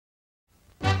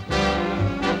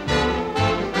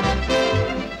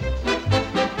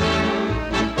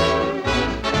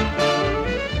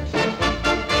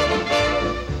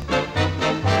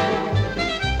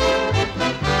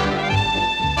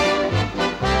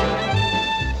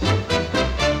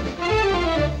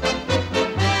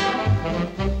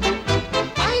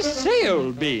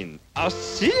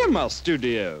cinema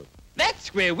studio.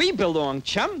 That's where we belong,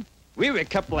 chum. We're a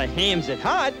couple of hams at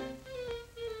heart.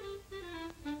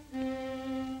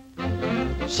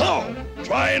 So,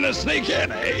 trying to sneak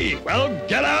in, eh? Well,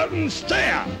 get out and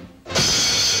stare.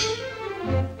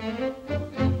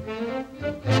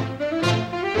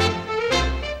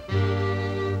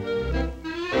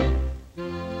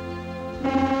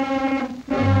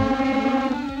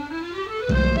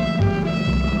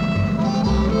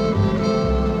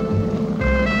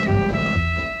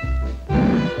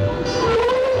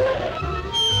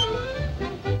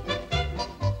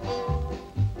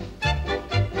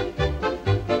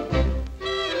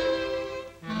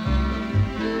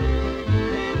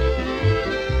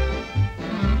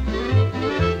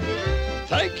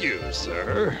 Thank you,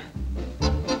 sir.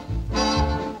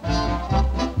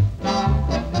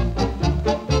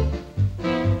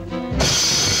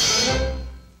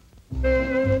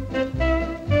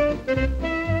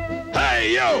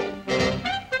 Hey, you!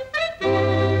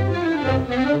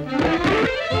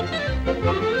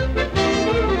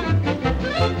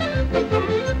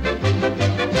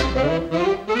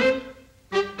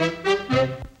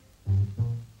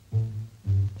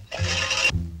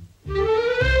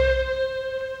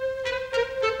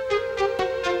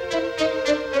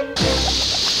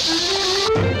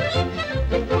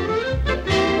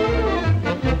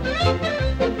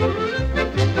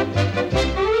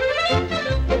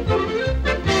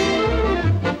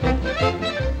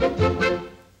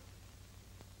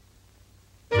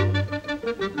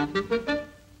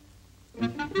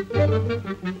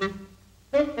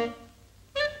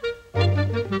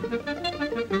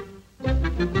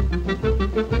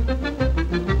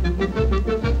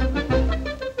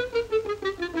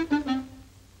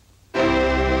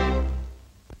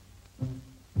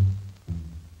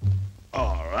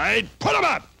 All right, put him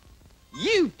up!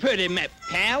 You put him up,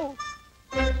 pal.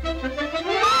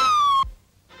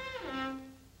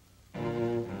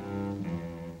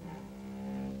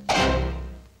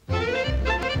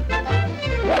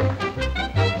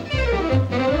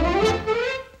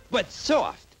 What's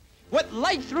soft? What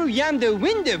light through yonder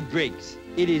window breaks?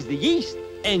 It is the east,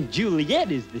 and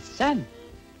Juliet is the sun.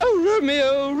 Oh,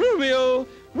 Romeo, Romeo,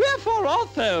 wherefore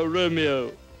art thou,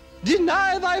 Romeo?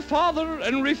 Deny thy father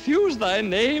and refuse thy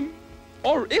name,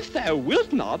 or if thou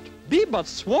wilt not, be but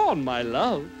sworn my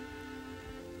love.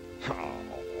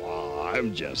 Oh,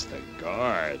 I'm just a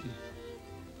guard.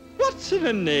 What's in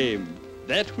a name?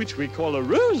 That which we call a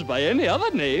rose by any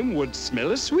other name would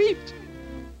smell as sweet.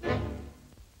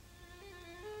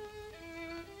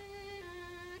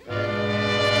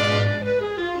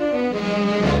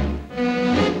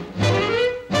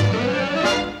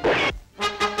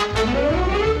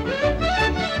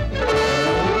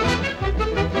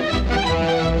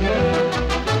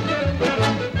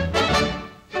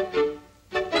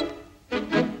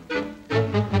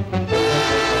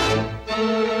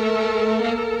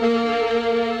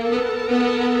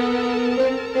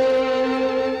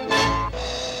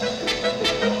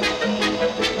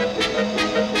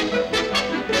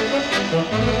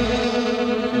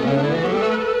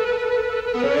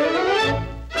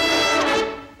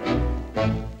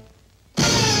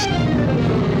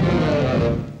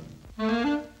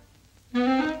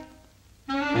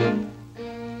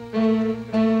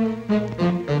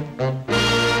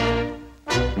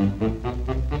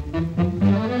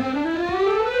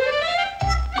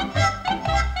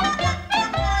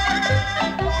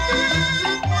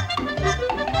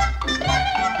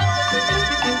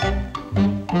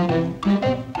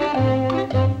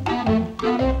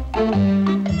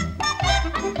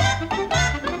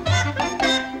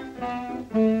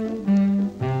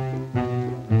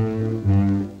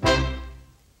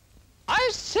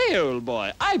 Old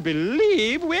boy, I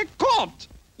believe we're caught.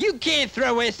 You can't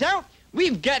throw us out.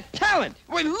 We've got talent.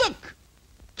 Well, look.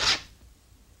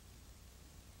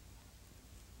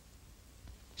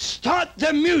 Start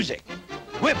the music.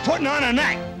 We're putting on an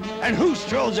act. And who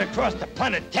strolls across the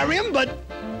planetarium but...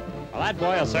 Well, that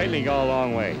boy will certainly go a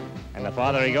long way. And the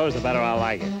farther he goes, the better I'll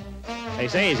like it. They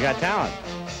say he's got talent.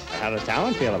 How does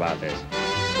talent feel about this?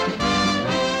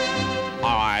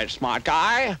 All right, smart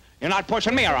guy. You're not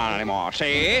pushing me around anymore,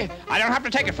 see? I don't have to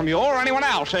take it from you or anyone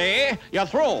else, see? You're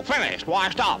through, finished,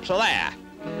 washed up, so there.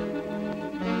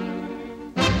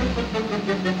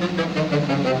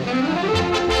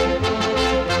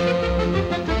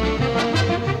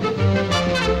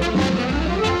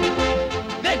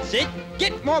 That's it.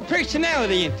 Get more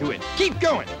personality into it. Keep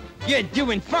going. You're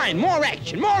doing fine. More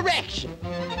action, more action.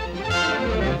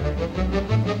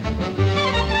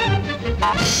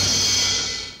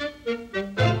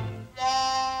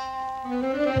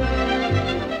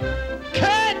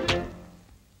 Cut!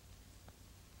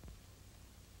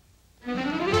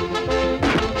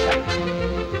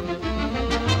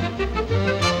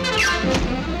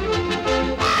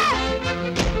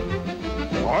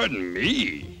 Pardon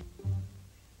me.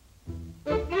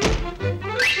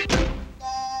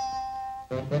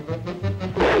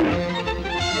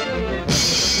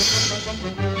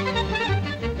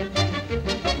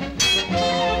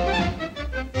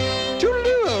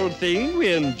 Toodaloo, old thing,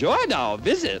 we enjoyed our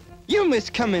visit. You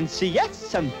must come and see us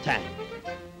sometime.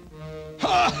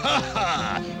 Ha ha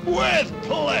ha! With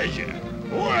pleasure!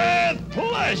 With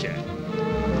pleasure!